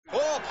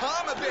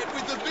Palmerbet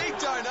with the big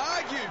don't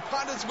argue.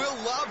 Punters will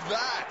love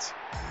that.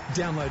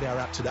 Download our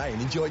app today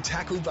and enjoy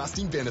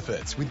tackle-busting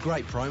benefits with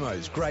great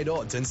promos, great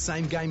odds and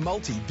same-game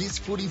multi this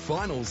footy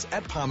finals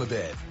at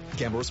Palmerbet.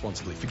 Gamble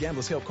responsibly. For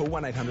Gamblers' Help, call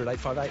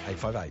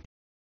 1-800-858-858.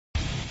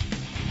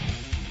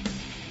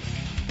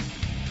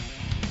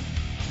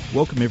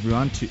 Welcome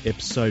everyone to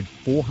episode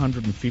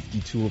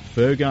 452 of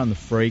Fergo and the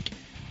Freak,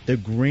 the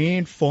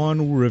grand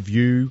final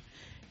review,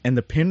 and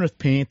the Penrith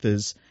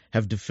Panthers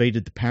have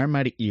defeated the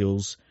Parramatta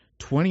Eels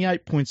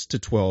 28 points to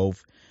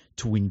 12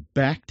 to win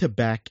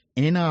back-to-back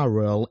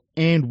NRL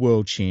and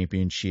World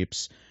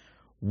Championships.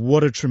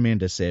 What a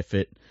tremendous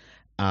effort.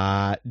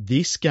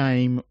 This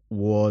game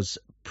was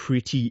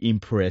pretty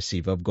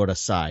impressive, I've got to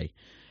say.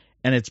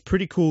 And it's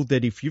pretty cool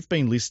that if you've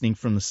been listening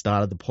from the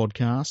start of the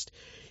podcast,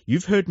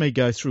 you've heard me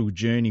go through a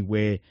journey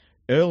where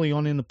early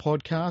on in the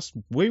podcast,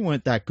 we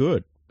weren't that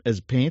good as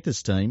a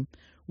Panthers team.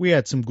 We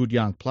had some good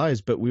young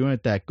players, but we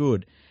weren't that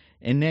good.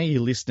 And now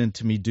you're listening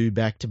to me do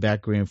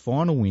back-to-back grand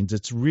final wins.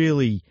 It's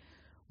really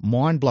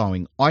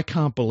mind-blowing. I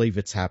can't believe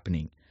it's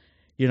happening.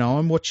 You know,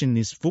 I'm watching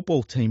this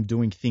football team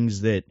doing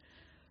things that,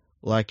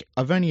 like,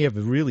 I've only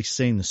ever really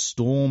seen the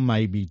Storm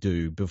maybe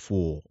do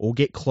before or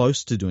get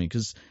close to doing,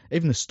 because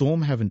even the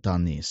Storm haven't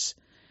done this.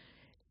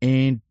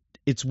 And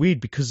it's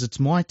weird because it's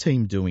my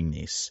team doing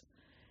this.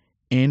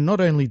 And not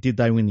only did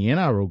they win the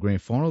NRL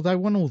grand final, they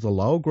won all the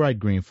lower grade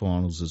grand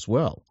finals as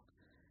well.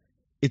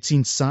 It's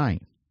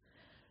insane.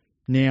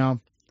 Now,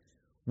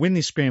 when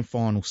this grand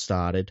final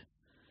started,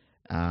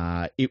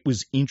 it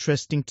was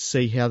interesting to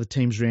see how the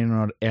teams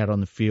ran out on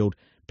the field.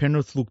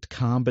 Penrith looked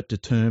calm but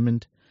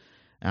determined.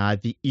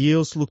 The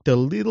Eels looked a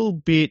little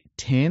bit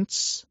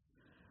tense,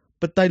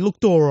 but they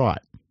looked all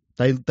right.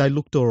 They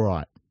looked all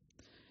right.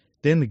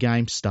 Then the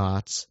game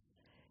starts,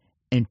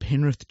 and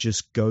Penrith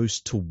just goes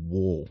to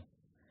war.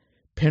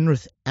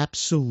 Penrith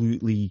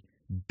absolutely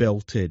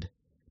belted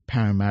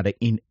Parramatta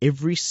in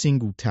every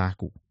single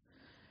tackle.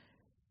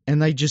 And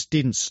they just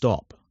didn't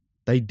stop.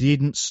 They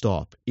didn't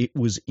stop. It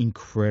was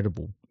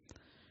incredible.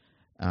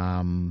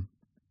 You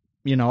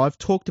know, I've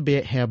talked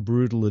about how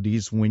brutal it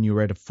is when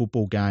you're at a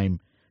football game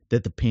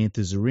that the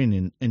Panthers are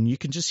in, and you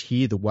can just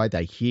hear the way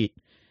they hit.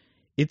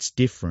 It's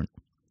different.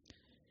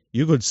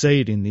 You could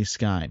see it in this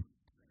game.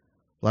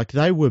 Like,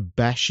 they were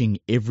bashing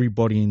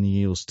everybody in the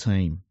Eels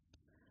team.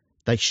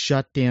 They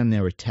shut down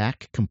their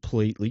attack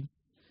completely.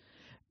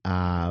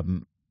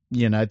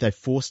 You know, they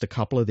forced a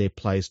couple of their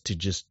players to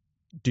just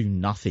do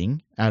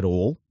nothing at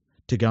all,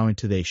 to go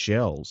into their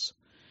shells.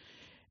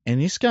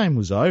 And this game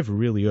was over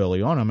really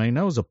early on. I mean,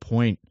 there was a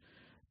point,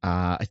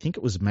 I think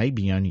it was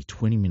maybe only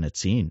 20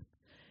 minutes in,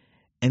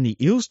 and the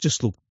Eels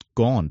just looked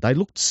gone. They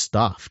looked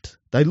stuffed.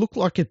 They looked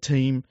like a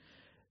team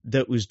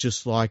that was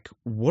just like,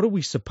 what are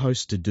we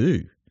supposed to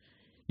do?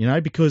 You know,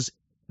 because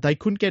they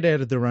couldn't get out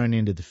of their own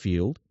end of the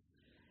field.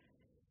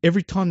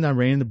 Every time they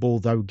ran the ball,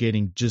 they were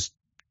getting just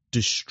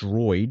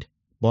destroyed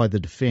by the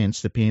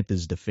defense, the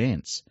Panthers'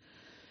 defense.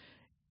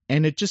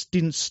 And it just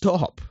didn't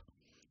stop.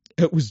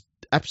 It was,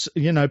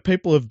 you know,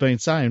 people have been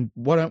saying,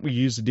 why don't we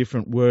use a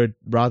different word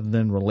rather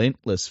than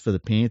relentless for the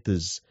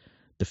Panthers'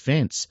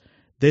 defense?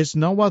 There's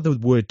no other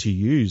word to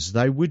use.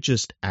 They were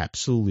just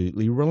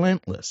absolutely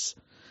relentless.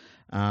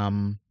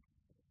 You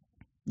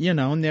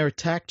know, and their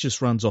attack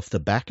just runs off the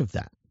back of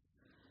that.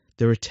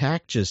 Their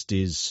attack just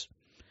is,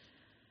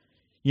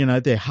 you know,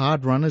 they're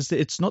hard runners.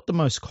 It's not the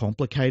most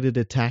complicated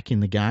attack in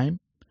the game.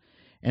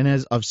 And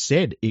as I've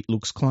said, it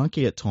looks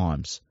clunky at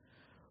times.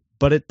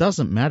 But it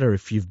doesn't matter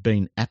if you've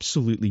been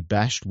absolutely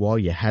bashed while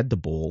you had the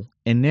ball,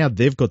 and now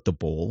they've got the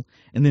ball,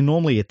 and they're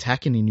normally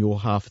attacking in your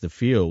half of the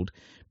field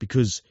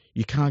because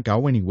you can't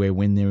go anywhere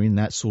when they're in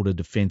that sort of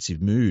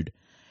defensive mood.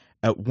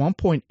 At one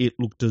point, it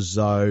looked as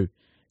though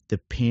the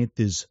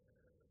Panthers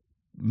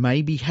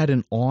maybe had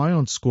an eye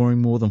on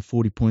scoring more than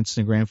 40 points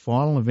in the grand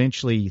final.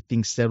 Eventually,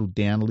 things settled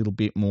down a little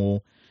bit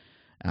more.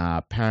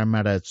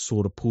 Parramatta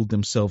sort of pulled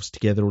themselves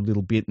together a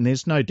little bit, and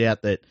there's no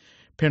doubt that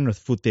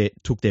Penrith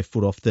took their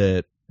foot off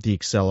the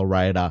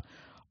accelerator,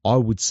 I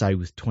would say,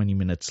 with 20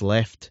 minutes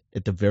left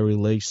at the very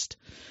least.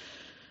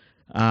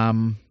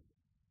 There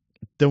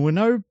were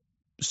no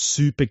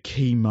super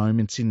key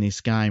moments in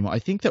this game. I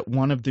think that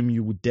one of them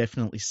you would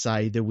definitely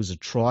say there was a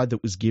try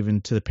that was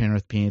given to the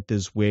Penrith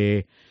Panthers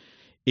where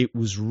it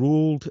was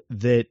ruled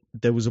that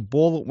there was a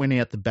ball that went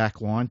out the back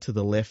line to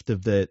the left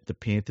of the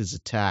Panthers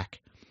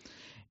attack,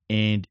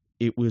 and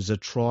it was a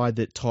try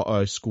that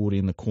Toto scored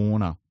in the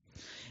corner.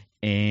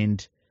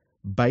 And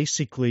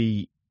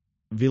basically,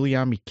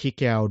 Viliami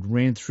Kikau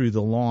ran through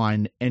the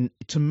line, and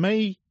to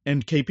me,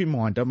 and keep in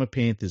mind, I'm a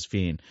Panthers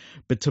fan,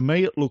 but to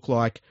me it looked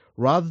like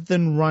rather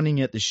than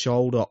running at the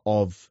shoulder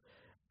of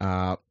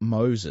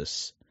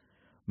Moses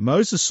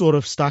sort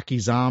of stuck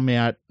his arm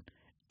out,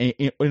 and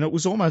it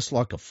was almost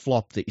like a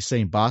flop that you see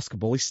in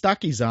basketball. He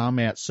stuck his arm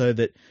out so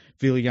that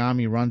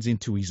Viliami runs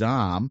into his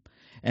arm,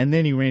 and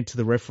then he ran to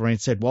the referee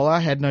and said, well, I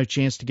had no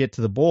chance to get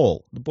to the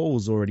ball. The ball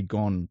was already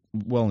gone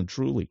well and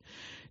truly.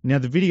 Now,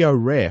 the video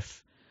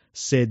ref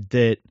said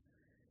that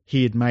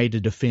he had made a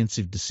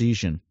defensive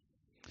decision.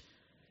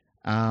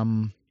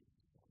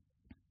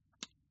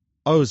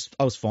 I was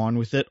fine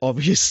with it.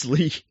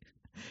 Obviously,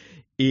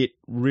 it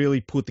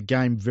really put the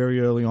game very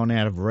early on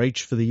out of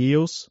reach for the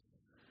Eels.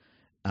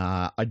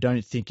 I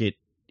don't think it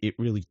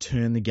really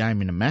turned the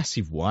game in a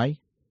massive way,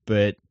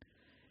 but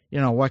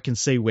I can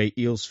see where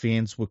Eels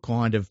fans were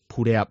kind of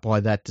put out by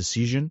that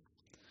decision.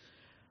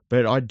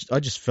 But I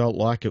just felt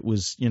like it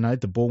was,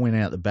 the ball went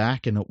out the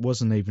back, and it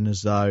wasn't even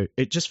as though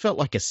it just felt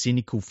like a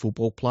cynical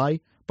football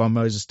play by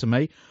Moses to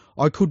me.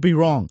 I could be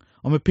wrong.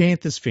 I'm a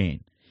Panthers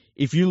fan.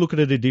 If you look at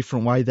it a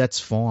different way, that's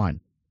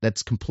fine.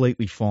 That's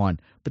completely fine.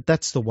 But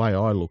that's the way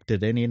I looked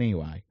at it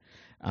anyway.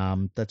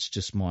 That's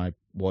just my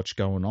watch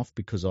going off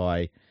because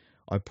I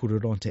put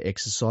it onto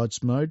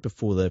exercise mode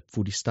before the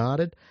footy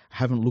started. I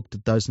haven't looked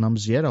at those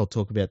numbers yet. I'll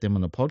talk about them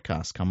on the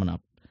podcast coming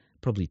up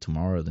probably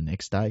tomorrow or the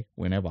next day,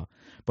 whenever.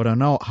 But I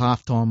know at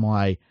halftime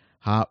my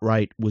heart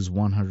rate was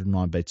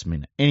 109 beats a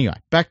minute. Anyway,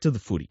 back to the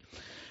footy.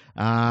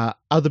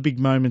 Other big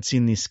moments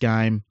in this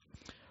game,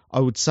 I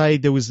would say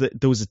there was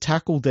a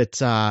tackle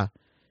that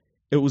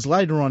it was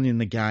later on in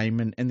the game,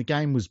 and the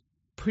game was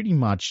pretty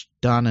much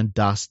done and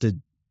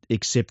dusted,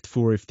 except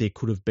for if there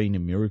could have been a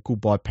miracle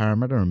by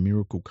Parramatta, a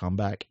miracle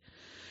comeback.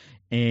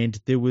 And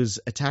there was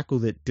a tackle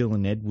that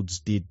Dylan Edwards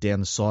did down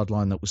the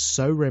sideline that was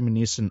so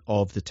reminiscent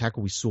of the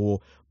tackle we saw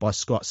by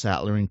Scott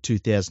Sattler in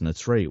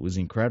 2003. It was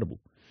incredible.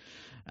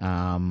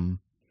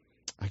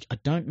 I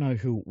don't know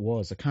who it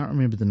was. I can't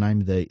remember the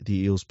name of the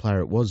Eels player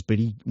it was, but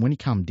when he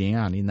come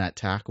down in that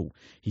tackle,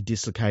 he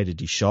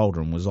dislocated his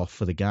shoulder and was off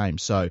for the game.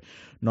 So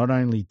not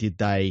only did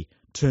they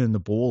turn the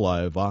ball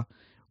over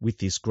with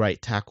this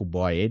great tackle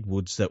by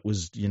Edwards that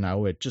was,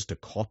 just a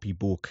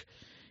copybook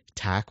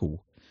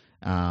tackle,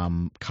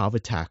 cover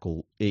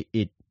tackle,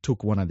 it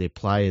took one of their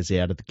players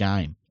out of the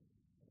game.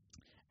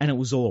 And it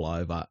was all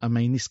over. I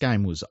mean, this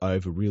game was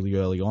over really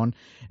early on.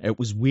 It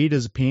was weird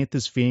as a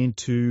Panthers fan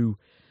to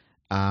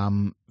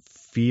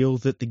feel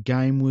that the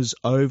game was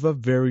over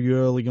very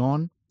early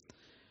on.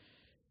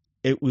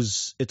 It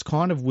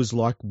kind of was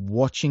like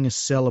watching a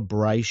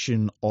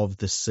celebration of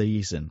the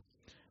season,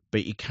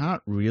 but you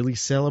can't really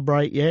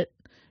celebrate yet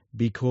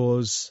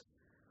because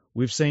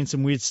we've seen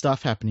some weird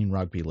stuff happen in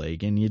rugby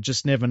league, and you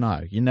just never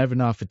know. You never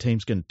know if a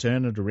team's going to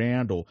turn it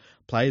around or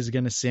players are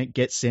going to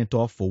get sent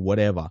off or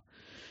whatever.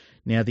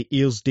 Now, the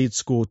Eels did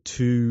score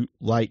 2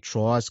 late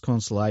tries,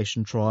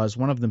 consolation tries,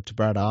 one of them to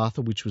Brad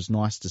Arthur, which was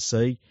nice to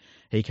see.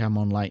 He came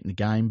on late in the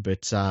game,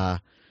 but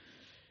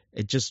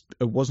it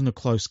wasn't a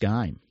close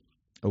game.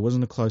 It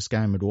wasn't a close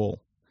game at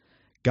all.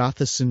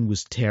 Gutherson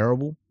was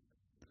terrible.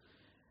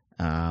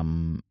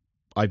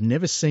 I've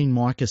never seen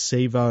Micah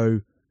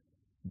Sevo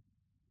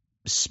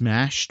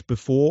smashed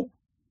before,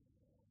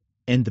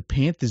 and the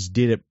Panthers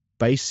did it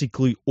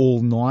basically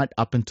all night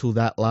up until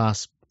that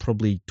last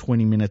probably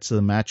 20 minutes of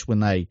the match when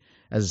they,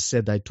 as I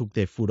said, they took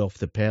their foot off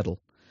the pedal.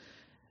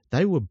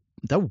 They were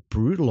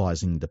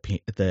brutalising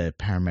the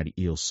Parramatta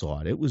Eels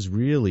side. It was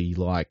really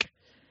like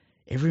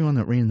everyone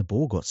that ran the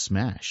ball got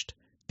smashed.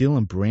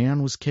 Dylan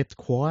Brown was kept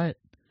quiet.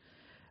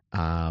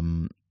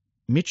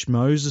 Mitch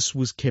Moses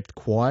was kept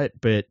quiet,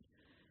 but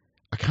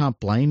I can't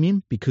blame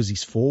him because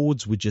his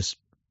forwards were just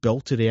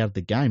belted out of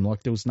the game.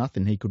 Like there was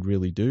nothing he could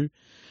really do.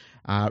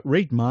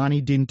 Reid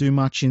Marnie didn't do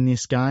much in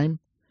this game.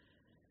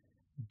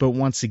 But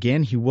once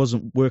again, he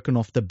wasn't working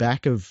off the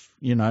back of,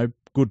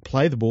 good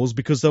play the balls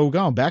because they were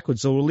going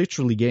backwards. They were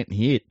literally getting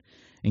hit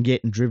and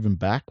getting driven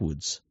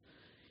backwards.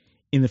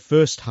 In the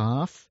first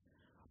half,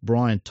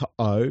 Brian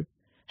To'o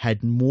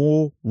had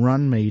more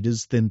run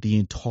meters than the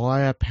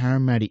entire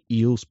Parramatta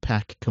Eels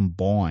pack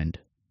combined.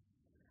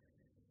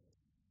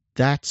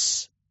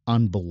 That's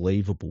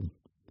unbelievable.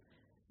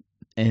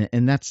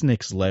 And that's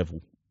next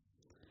level.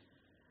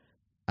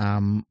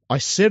 I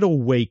said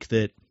all week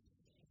that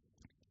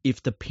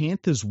if the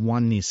Panthers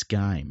won this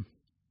game,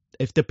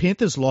 if the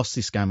Panthers lost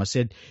this game, I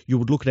said you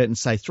would look at it and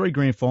say 3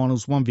 grand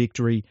finals, 1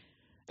 victory.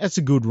 That's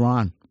a good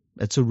run.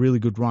 That's a really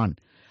good run.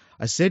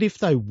 I said if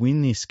they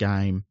win this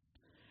game,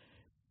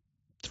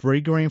 3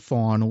 grand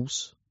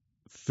finals,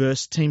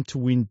 first team to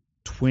win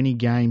 20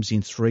 games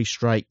in 3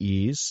 straight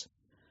years,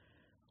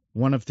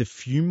 one of the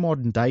few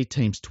modern day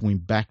teams to win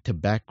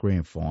back-to-back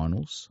grand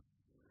finals,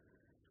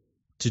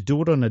 to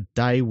do it on a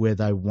day where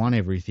they won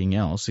everything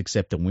else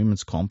except the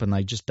women's comp, and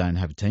they just don't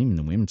have a team in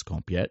the women's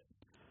comp yet.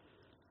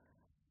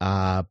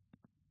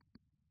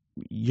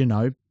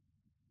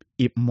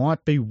 It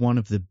might be one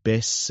of the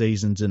best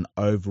seasons an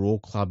overall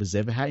club has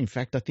ever had. In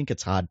fact, I think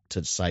it's hard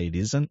to say it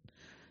isn't.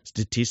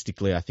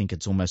 Statistically, I think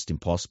it's almost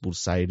impossible to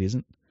say it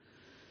isn't.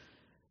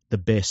 The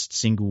best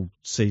single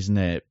season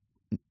that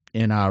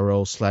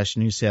NRL /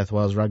 New South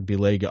Wales Rugby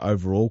League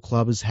overall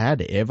club has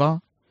had ever.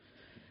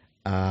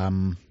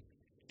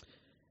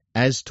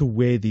 As to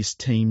where this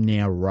team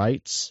now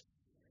rates,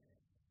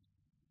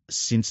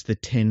 since the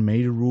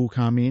 10-metre rule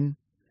come in,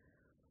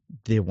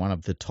 they're one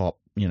of the top,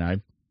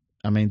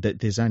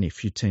 there's only a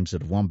few teams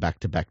that have won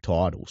back-to-back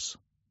titles.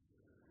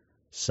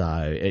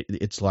 So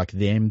it's like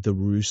them, the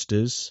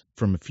Roosters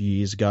from a few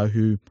years ago,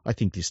 who I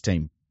think this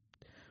team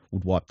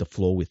would wipe the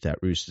floor with that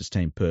Roosters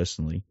team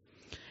personally.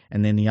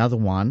 And then the other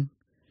one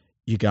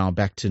you're going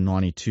back to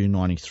 92,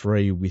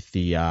 93 with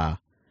the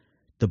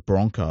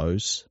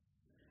Broncos,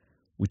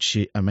 which,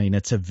 I mean,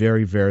 it's a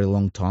very, very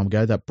long time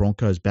ago. That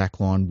Broncos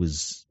backline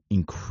was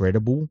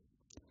incredible.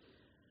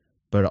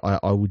 But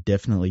I would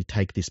definitely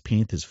take this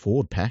Panthers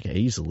forward pack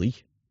easily.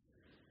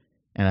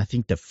 And I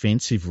think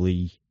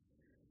defensively,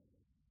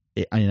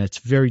 it's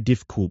very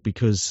difficult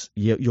because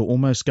you're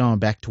almost going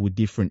back to a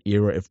different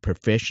era of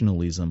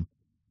professionalism.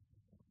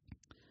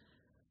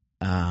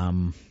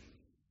 They're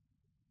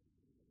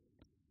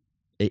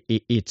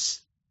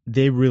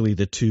really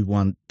the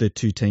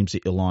two teams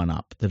that you line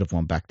up that have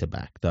won back to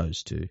back.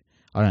 Those two.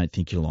 I don't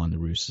think you line the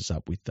Roosters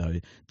up with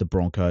the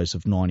Broncos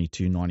of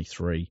 92,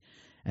 93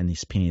 and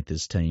this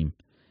Panthers team.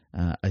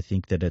 I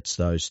think that it's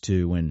those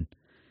two, and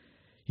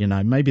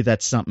maybe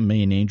that's something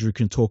me and Andrew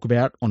can talk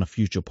about on a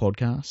future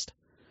podcast.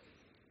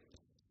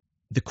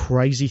 The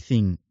crazy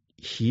thing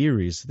here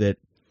is that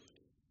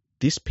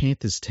this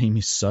Panthers team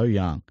is so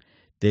young.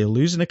 They're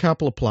losing a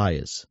couple of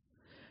players,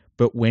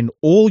 but when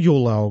all your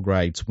lower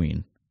grades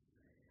win,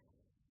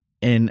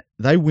 and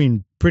they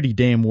win pretty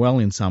damn well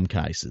in some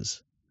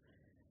cases,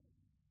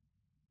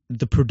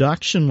 the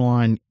production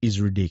line is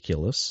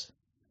ridiculous.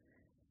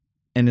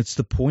 And it's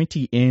the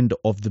pointy end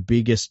of the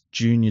biggest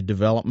junior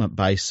development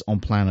base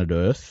on planet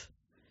Earth.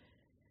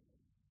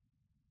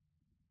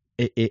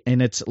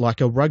 And it's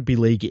like a rugby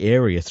league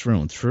area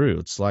through and through.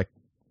 It's like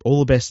all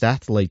the best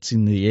athletes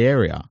in the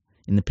area,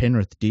 in the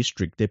Penrith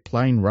district, they're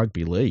playing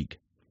rugby league.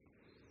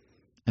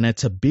 And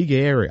it's a big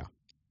area.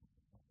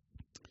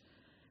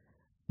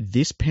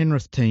 This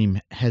Penrith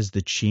team has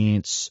the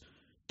chance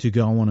to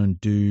go on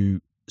and do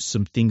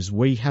some things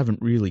we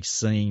haven't really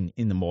seen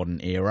in the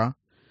modern era,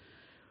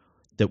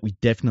 that we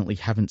definitely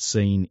haven't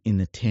seen in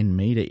the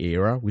 10-metre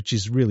era, which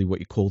is really what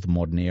you call the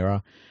modern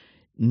era.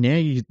 Now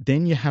you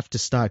have to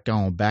start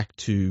going back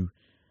to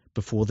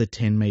before the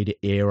 10-metre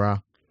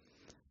era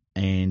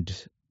and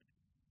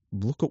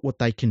look at what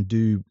they can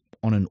do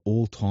on an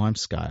all-time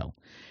scale.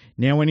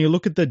 Now, when you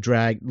look at the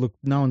drag, look,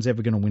 no one's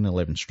ever going to win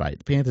 11 straight.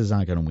 The Panthers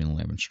aren't going to win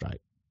 11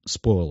 straight.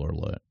 Spoiler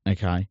alert,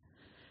 okay?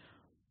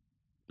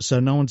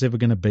 So no one's ever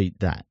going to beat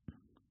that.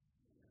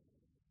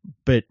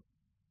 But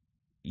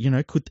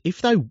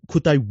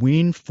could they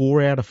win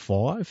 4 out of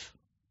 5?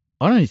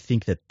 I don't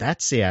think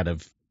that's out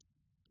of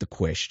the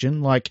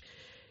question. Like,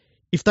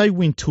 if they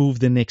win 2 of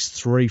the next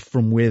 3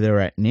 from where they're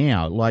at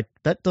now, like,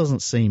 that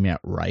doesn't seem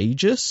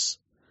outrageous.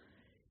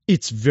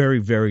 It's very,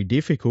 very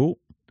difficult.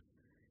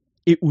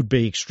 It would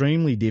be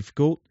extremely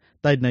difficult.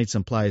 They'd need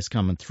some players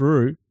coming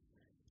through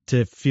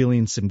to fill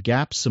in some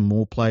gaps. Some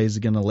more players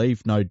are going to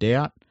leave, no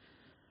doubt.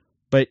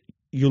 But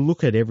you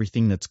look at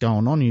everything that's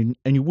going on,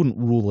 and you wouldn't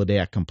rule it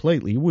out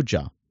completely, would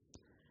you?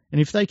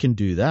 And if they can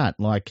do that,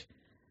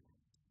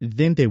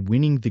 then they're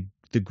winning the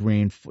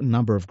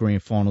number of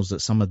grand finals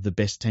that some of the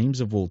best teams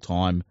of all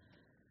time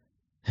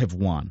have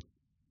won.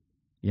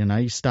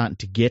 You're starting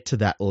to get to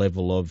that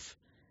level of,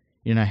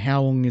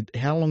 how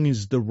long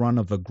is the run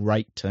of a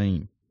great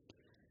team?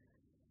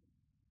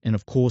 And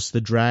of course,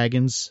 the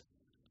Dragons,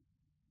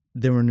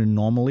 they're an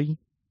anomaly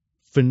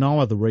for no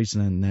other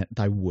reason than that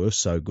they were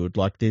so good.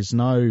 Like, there's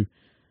no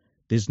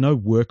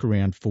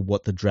workaround for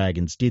what the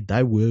Dragons did.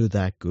 They were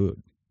that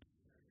good.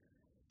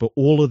 But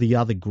all of the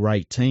other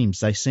great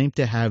teams, they seem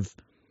to have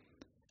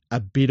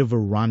a bit of a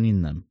run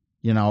in them.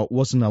 It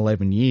wasn't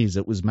 11 years.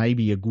 It was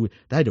maybe they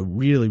had a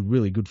really,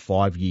 really good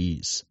 5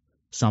 years,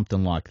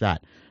 something like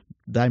that.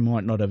 They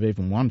might not have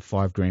even won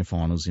 5 grand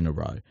finals in a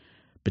row.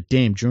 But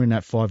damn, during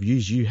that 5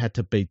 years, you had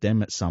to beat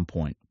them at some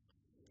point.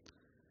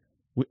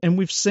 And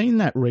we've seen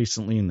that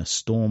recently in the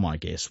Storm, I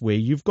guess, where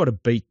you've got to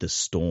beat the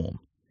Storm.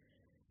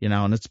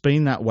 And it's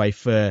been that way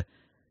for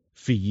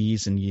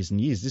years and years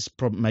and years. This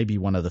may be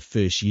one of the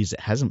first years it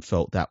hasn't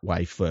felt that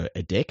way for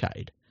a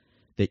decade,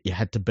 that you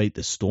had to beat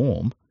the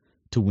Storm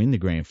to win the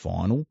grand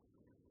final.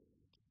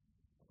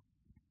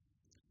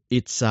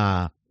 It's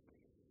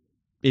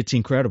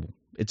incredible.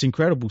 It's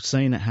incredible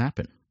seeing it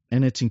happen.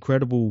 And it's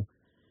incredible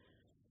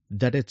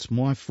that it's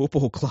my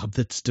football club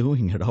that's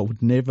doing it. I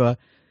would never...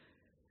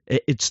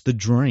 It's the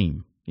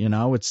dream.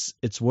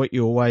 It's what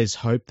you always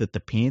hope that the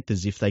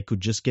Panthers, if they could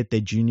just get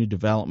their junior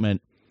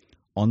development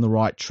on the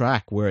right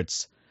track, where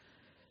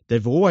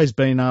they've always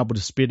been able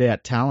to spit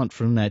out talent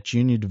from that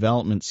junior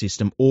development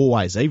system,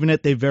 always, even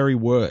at their very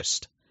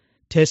worst,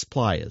 test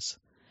players.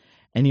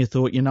 And you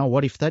thought,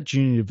 what, if that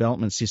junior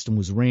development system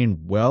was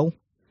ran well,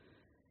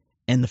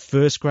 and the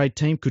first grade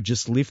team could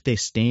just lift their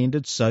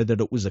standards so that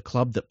it was a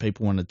club that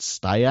people wanted to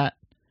stay at,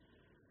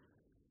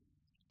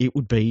 it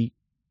would be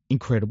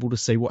incredible to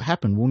see what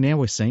happened. Well, now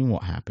we're seeing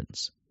what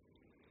happens.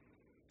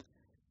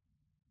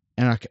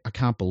 And I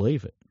can't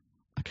believe it.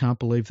 I can't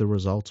believe the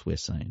results we're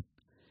seeing.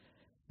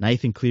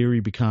 Nathan Cleary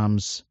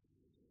becomes,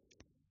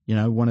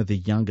 one of the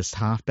youngest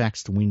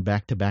halfbacks to win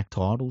back-to-back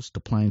titles,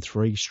 to play in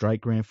 3 straight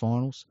grand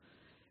finals.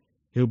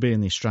 He'll be in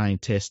the Australian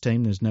Test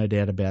team, there's no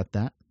doubt about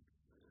that.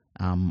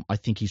 I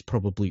think he's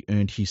probably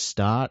earned his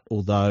start,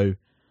 although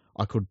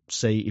I could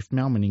see if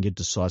Mal Meninga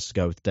decides to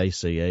go with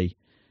DCE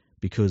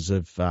because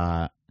of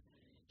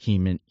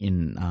him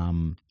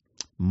in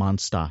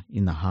Munster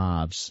in the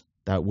halves.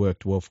 That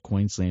worked well for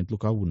Queensland.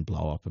 Look, I wouldn't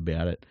blow up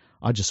about it.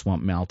 I just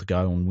want Mal to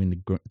go and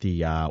win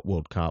the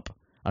World Cup.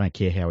 I don't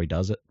care how he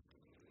does it.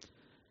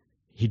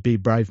 He'd be a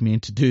brave man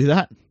to do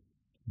that,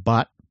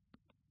 but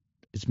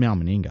it's Mal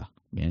Meninga,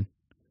 man.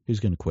 Who's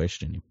going to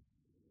question him?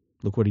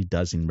 Look what he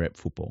does in rep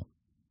football.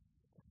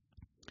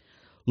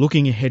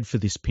 Looking ahead for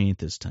this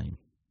Panthers team.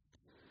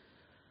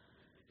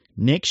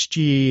 Next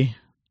year,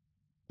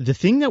 the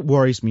thing that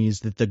worries me is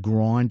that the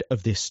grind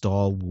of their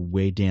style will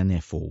wear down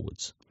their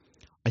forwards.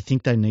 I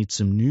think they need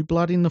some new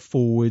blood in the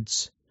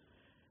forwards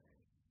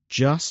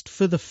just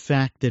for the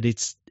fact that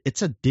it's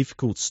a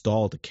difficult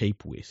style to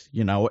keep with,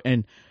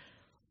 and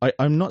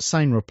I'm not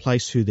saying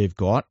replace who they've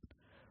got,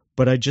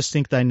 but I just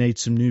think they need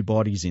some new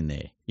bodies in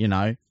there,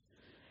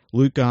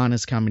 Luke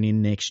Garner's coming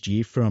in next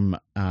year from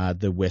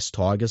the West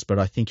Tigers, but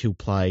I think he'll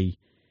play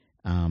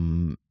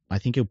in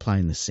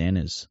the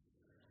centres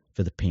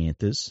for the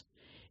Panthers.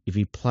 If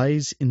he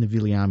plays in the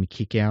Viliami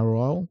kick-out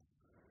role,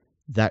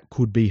 that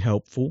could be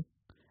helpful.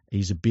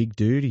 He's a big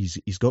dude.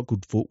 He's got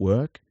good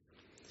footwork.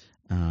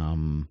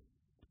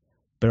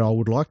 But I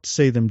would like to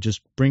see them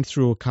just bring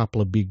through a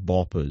couple of big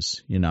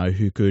boppers,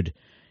 who could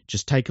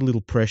just take a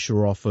little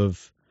pressure off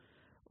of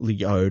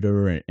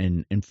Leota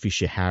and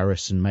Fisher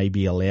Harris and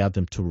maybe allow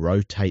them to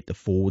rotate the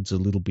forwards a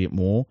little bit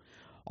more.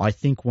 I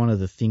think one of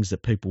the things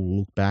that people will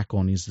look back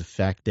on is the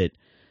fact that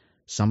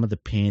some of the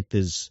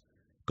Panthers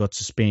got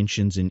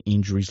suspensions and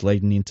injuries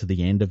leading into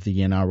the end of the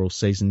NRL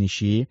season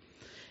this year,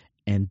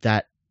 and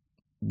that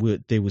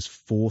there was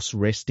forced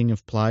resting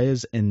of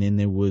players, and then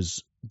there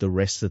was the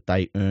rest that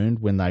they earned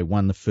when they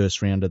won the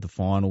first round of the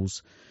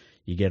finals.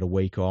 You get a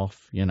week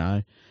off,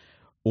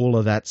 All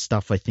of that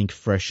stuff, I think,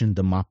 freshened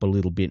them up a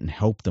little bit and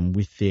helped them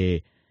with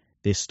their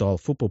style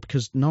of football,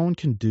 because no one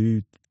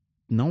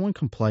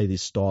can play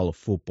this style of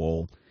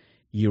football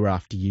year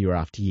after year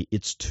after year.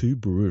 It's too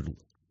brutal.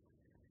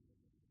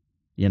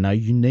 You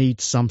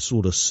need some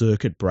sort of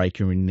circuit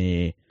breaker in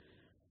there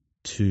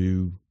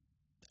to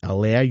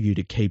allow you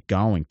to keep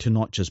going, to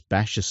not just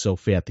bash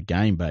yourself out the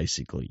game,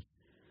 basically.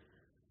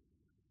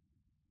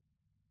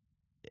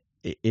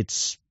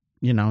 It's,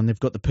 and they've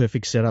got the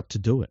perfect setup to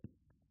do it.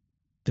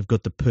 They've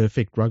got the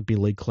perfect rugby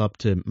league club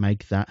to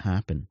make that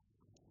happen.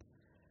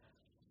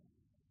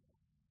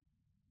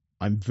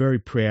 I'm very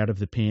proud of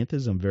the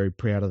Panthers. I'm very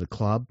proud of the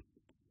club.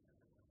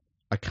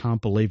 I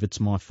can't believe it's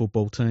my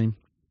football team.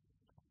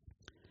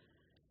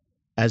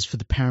 As for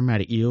the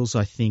Parramatta Eels,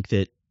 I think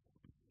that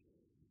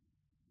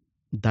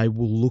they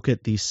will look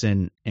at this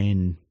and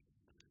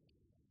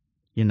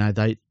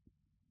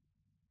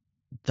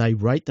they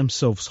rate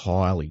themselves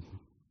highly.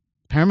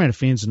 Parramatta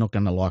fans are not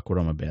going to like what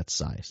I'm about to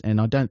say,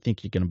 and I don't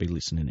think you're going to be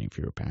listening if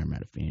you're a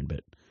Parramatta fan,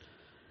 but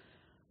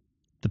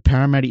the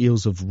Parramatta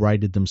Eels have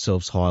rated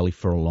themselves highly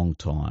for a long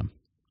time,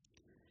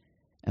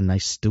 and they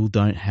still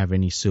don't have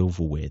any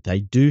silverware.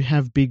 They do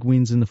have big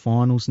wins in the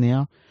finals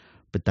now,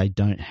 but they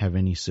don't have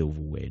any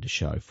silverware to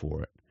show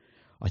for it.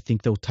 I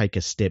think they'll take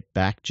a step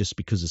back just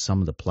because of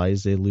some of the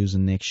players they're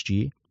losing next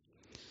year.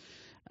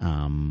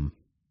 And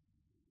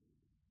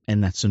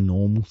that's a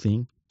normal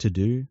thing to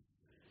do.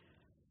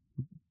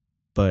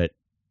 But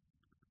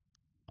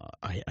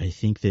I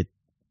think that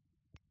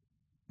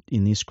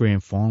in this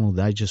grand final,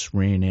 they just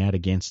ran out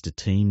against a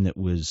team that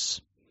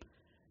was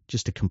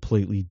just a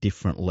completely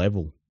different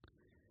level.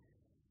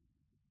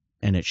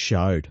 And it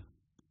showed.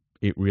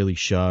 It really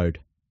showed.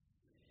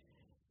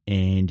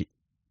 And,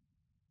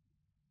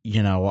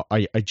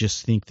 I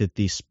just think that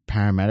this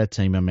Parramatta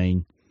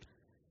team,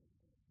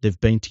 they've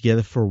been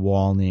together for a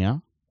while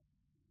now.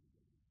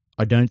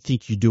 I don't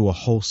think you do a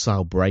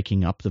wholesale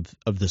breaking up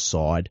of the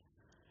side,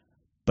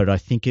 but I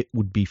think it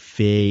would be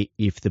fair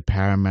if the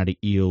Parramatta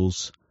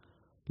Eels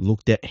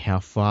looked at how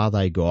far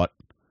they got,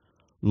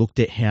 looked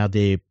at how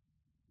their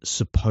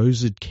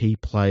supposed key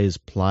players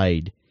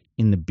played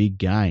in the big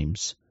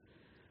games,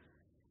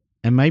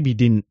 and maybe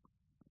didn't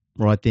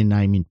write their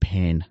name in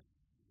pen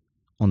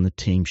on the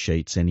team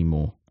sheets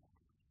anymore.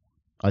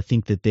 I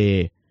think that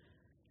there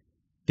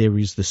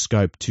is the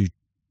scope to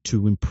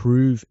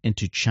improve and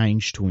to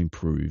change to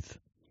improve.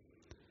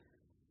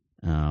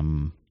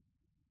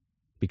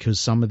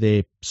 Because some of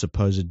their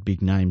supposed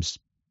big names,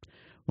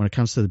 when it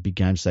comes to the big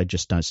games, they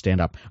just don't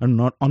stand up. I'm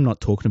not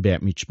talking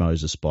about Mitch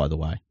Moses, by the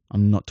way.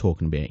 I'm not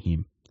talking about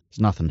him. There's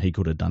nothing he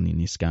could have done in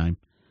this game.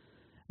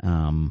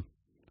 I'm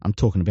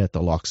talking about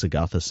the likes of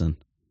Gutherson,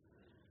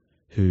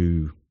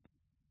 who,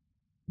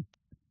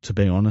 to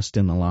be honest,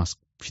 in the last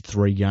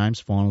 3 games,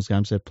 finals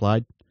games they've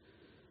played,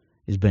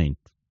 has been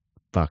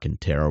fucking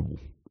terrible.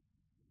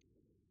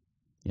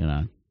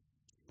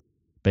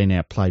 Been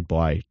outplayed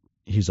by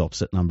his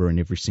opposite number in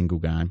every single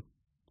game.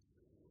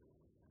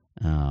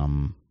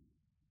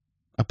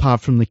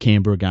 Apart from the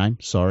Canberra game,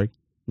 sorry,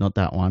 not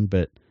that one,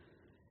 but,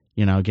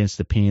 against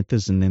the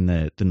Panthers and then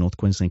the North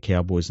Queensland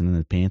Cowboys and then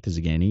the Panthers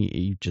again,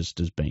 he just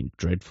has been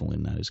dreadful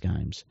in those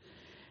games.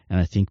 And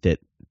I think that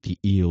the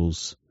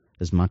Eels,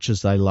 as much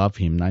as they love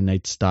him, they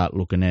need to start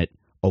looking at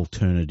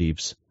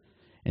alternatives.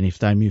 And if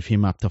they move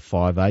him up to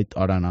 5'8",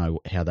 I don't know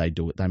how they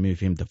do it. They move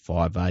him to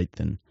 5'8",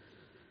 and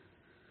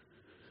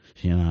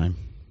you know,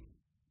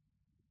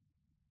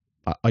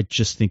 I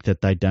just think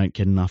that they don't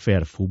get enough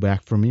out of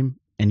fullback from him,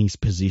 and his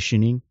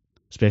positioning,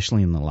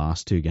 especially in the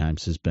last two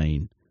games, has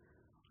been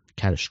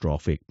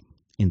catastrophic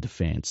in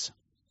defence.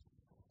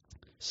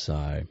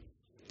 So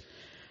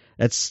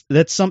that's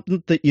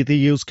something that the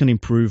Eels can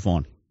improve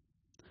on.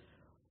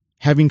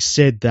 Having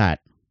said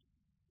that,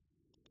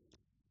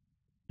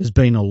 there's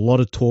been a lot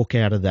of talk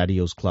out of that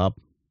Eels club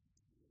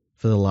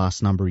for the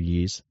last number of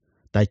years.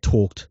 They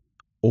talked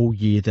all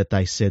year that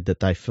they said that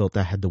they felt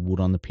they had the wood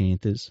on the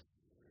Panthers.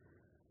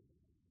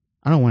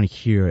 I don't want to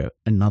hear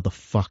another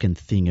fucking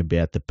thing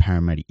about the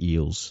Parramatta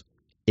Eels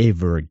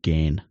ever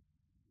again.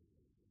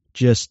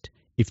 Just,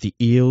 if the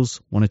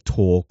Eels want to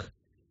talk,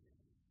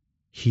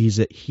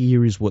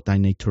 here is what they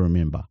need to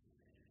remember.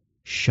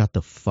 Shut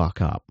the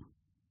fuck up.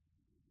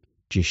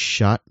 Just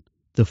shut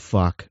the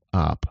fuck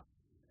up.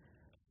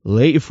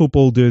 Let your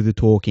football do the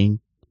talking,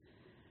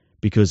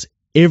 because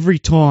every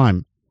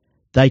time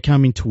they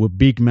come into a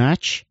big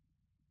match,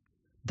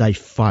 they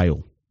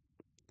fail.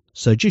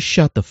 So just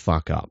shut the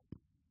fuck up.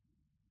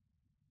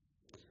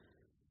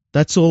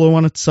 That's all I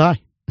wanted to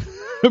say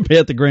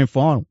about the grand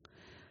final.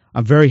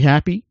 I'm very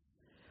happy.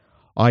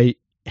 I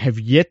have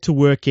yet to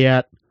work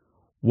out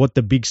what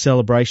the big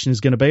celebration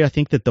is going to be. I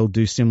think that they'll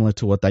do similar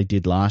to what they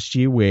did last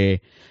year, where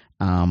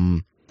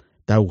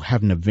they'll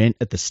have an event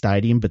at the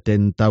stadium, but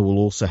then they will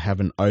also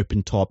have an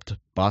open-topped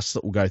bus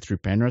that will go through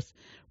Penrith.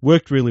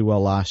 Worked really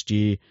well last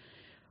year.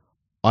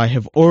 I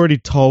have already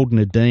told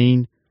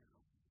Nadine,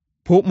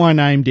 put my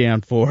name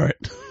down for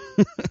it.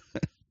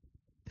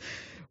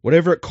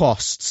 Whatever it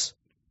costs.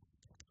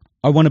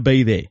 I want to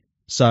be there.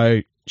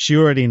 So she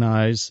already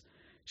knows.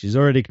 She's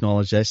already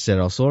acknowledged that. She said,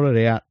 I'll sort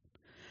it out.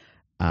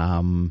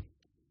 I'm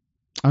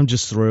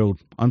just thrilled.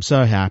 I'm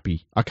so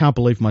happy. I can't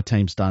believe my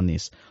team's done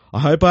this. I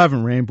hope I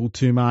haven't rambled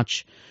too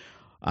much.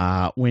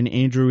 When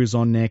Andrew is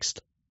on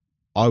next,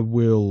 I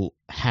will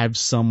have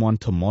someone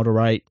to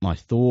moderate my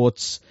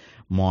thoughts,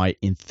 my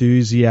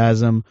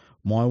enthusiasm,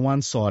 my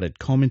one-sided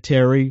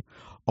commentary.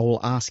 I will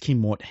ask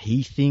him what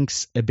he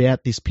thinks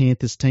about this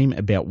Panthers team,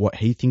 about what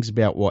he thinks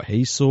about what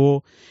he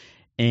saw,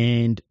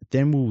 and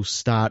then we'll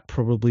start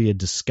probably a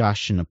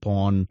discussion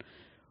upon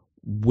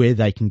where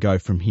they can go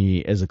from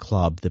here as a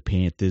club, the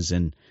Panthers,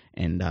 and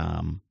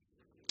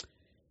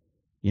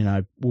you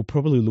know, we'll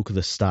probably look at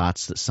the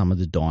starts that some of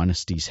the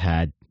dynasties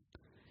had,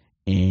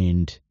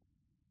 and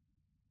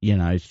you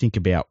know, think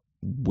about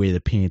where the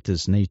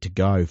Panthers need to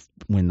go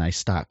when they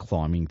start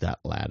climbing that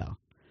ladder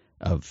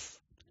of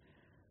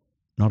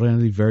not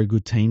only very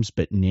good teams,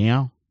 but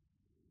now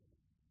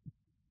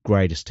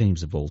greatest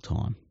teams of all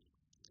time.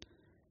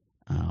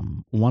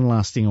 One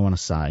last thing I want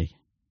to say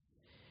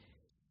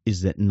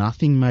is that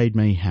nothing made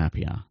me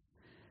happier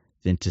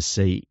than to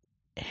see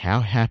how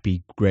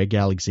happy Greg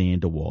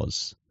Alexander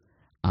was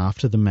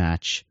after the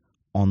match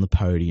on the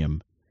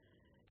podium.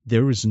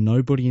 There is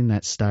nobody in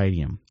that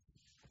stadium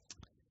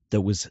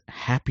that was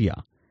happier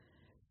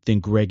than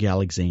Greg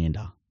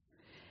Alexander.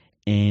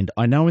 And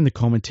I know in the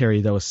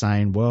commentary they were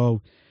saying,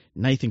 well,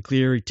 Nathan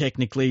Cleary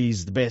technically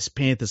is the best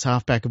Panthers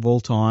halfback of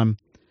all time.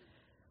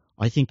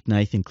 I think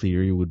Nathan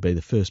Cleary would be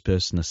the first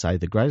person to say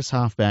the greatest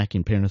halfback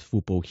in Penrith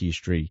football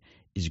history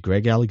is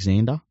Greg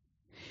Alexander.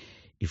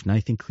 If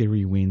Nathan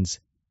Cleary wins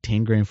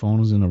 10 grand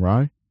finals in a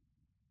row,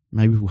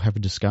 maybe we'll have a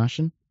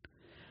discussion.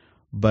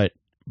 But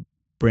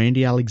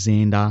Brandy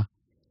Alexander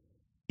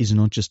is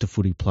not just a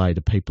footy player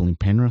to people in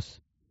Penrith.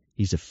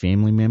 He's a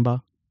family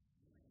member.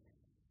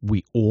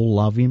 We all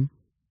love him.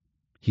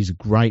 He's a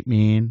great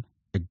man,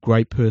 a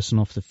great person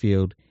off the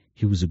field.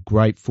 He was a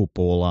great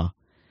footballer.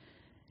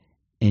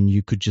 And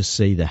you could just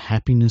see the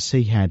happiness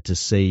he had to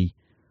see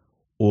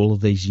all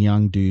of these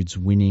young dudes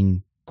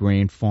winning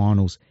grand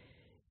finals.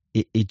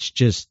 It's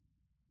just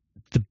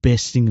the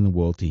best thing in the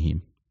world to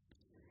him.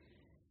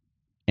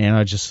 And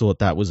I just thought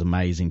that was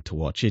amazing to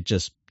watch. It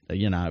just,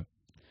 you know,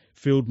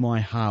 filled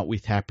my heart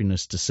with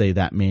happiness to see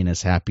that man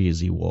as happy as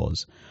he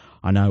was.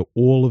 I know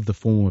all of the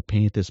former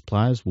Panthers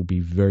players will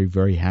be very,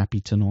 very happy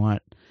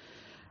tonight.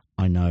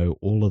 I know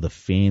all of the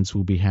fans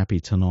will be happy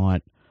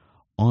tonight.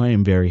 I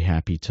am very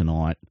happy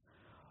tonight.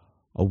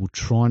 I will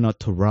try not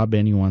to rub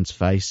anyone's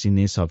face in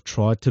this. I've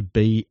tried to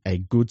be a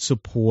good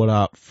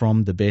supporter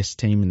from the best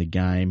team in the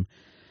game.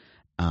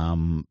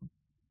 But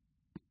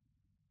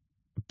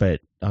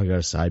I got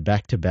to say,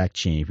 back-to-back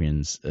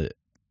champions,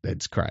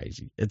 it's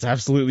crazy. It's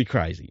absolutely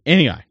crazy.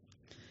 Anyway,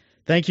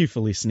 thank you for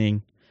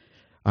listening.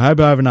 I hope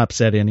I haven't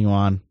upset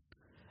anyone.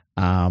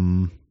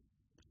 You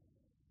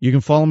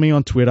can follow me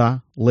on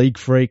Twitter, League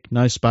Freak,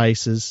 no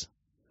spaces.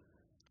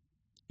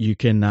 You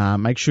can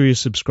make sure you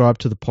subscribe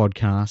to the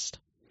podcast.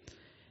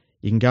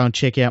 You can go and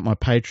check out my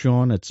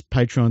Patreon. It's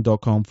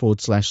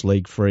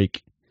patreon.com/League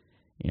Freak.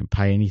 You can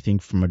pay anything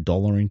from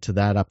 $1 into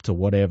that up to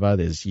whatever.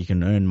 You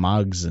can earn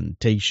mugs and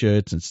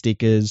T-shirts and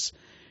stickers.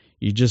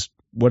 You just,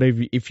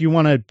 whatever. If you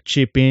want to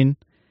chip in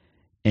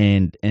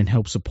and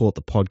help support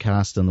the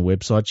podcast and the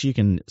websites, you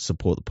can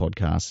support the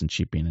podcast and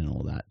chip in and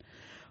all that.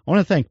 I want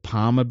to thank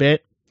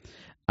PalmerBet.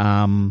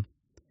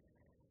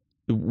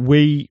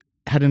 We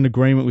had an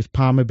agreement with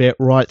Palmerbet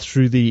right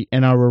through the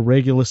NRL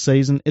regular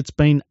season. It's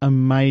been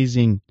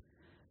amazing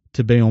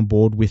to be on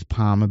board with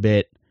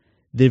Palmerbet.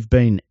 They've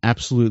been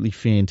absolutely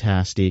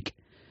fantastic.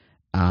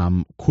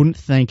 Couldn't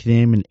thank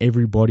them and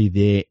everybody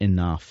there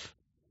enough.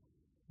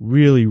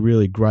 Really,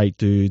 really great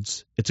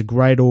dudes. It's a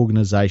great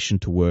organisation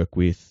to work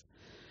with.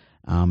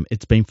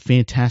 It's been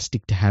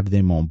fantastic to have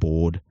them on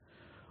board.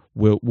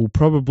 We'll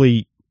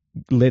probably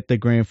let the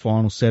grand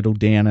final settle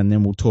down and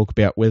then we'll talk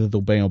about whether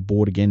they'll be on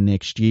board again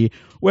next year.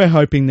 We're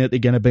hoping that they're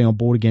going to be on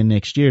board again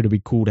next year. It'll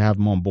be cool to have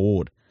them on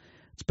board.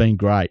 It's been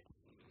great.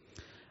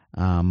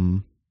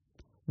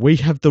 We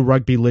have the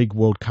Rugby League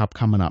World Cup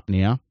coming up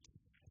now.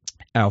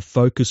 Our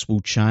focus will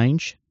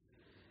change.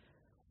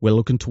 We're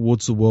looking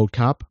towards the World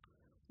Cup.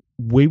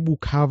 We will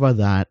cover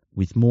that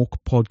with more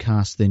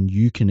podcasts than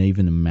you can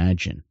even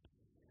imagine.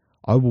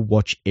 I will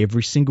watch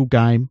every single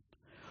game.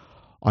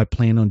 I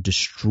plan on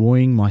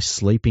destroying my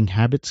sleeping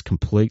habits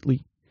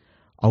completely.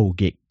 I will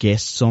get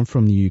guests on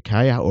from the UK.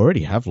 I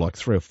already have like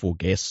 3 or 4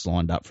 guests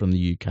lined up from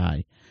the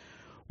UK.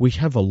 We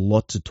have a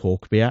lot to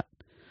talk about.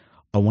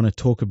 I want to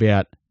talk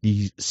about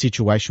the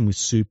situation with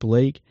Super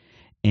League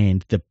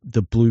and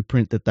the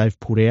blueprint that they've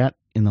put out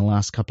in the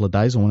last couple of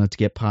days. I wanted to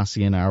get past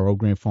the NRL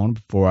Grand Final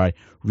before I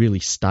really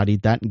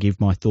studied that and give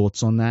my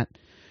thoughts on that.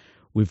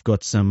 We've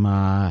got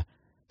some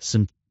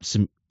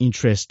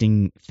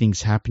interesting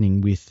things happening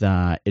with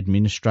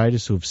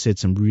administrators who have said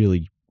some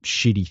really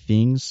shitty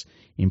things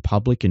in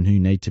public and who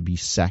need to be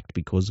sacked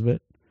because of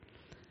it.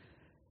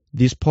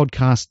 This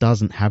podcast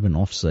doesn't have an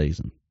off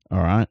season, all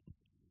right?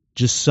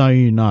 Just so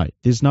you know,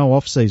 there's no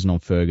off season on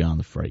Fergo and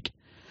the Freak.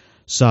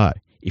 So,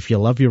 if you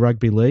love your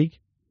rugby league,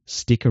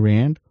 stick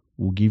around.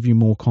 We'll give you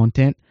more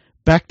content.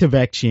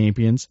 Back-to-back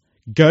champions.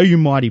 Go you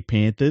mighty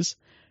Panthers.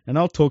 And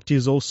I'll talk to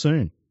you all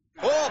soon.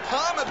 Oh,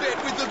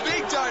 Palmerbet with the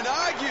big don't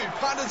argue.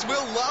 Punters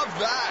will love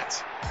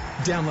that.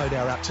 Download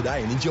our app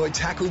today and enjoy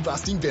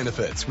tackle-busting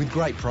benefits with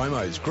great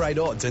promos, great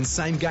odds and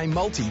same-game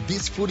multi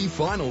this footy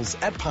finals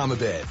at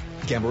Palmerbet.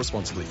 Gamble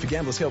responsibly. For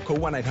Gamblers' Help, call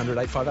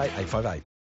 1-800-858-858.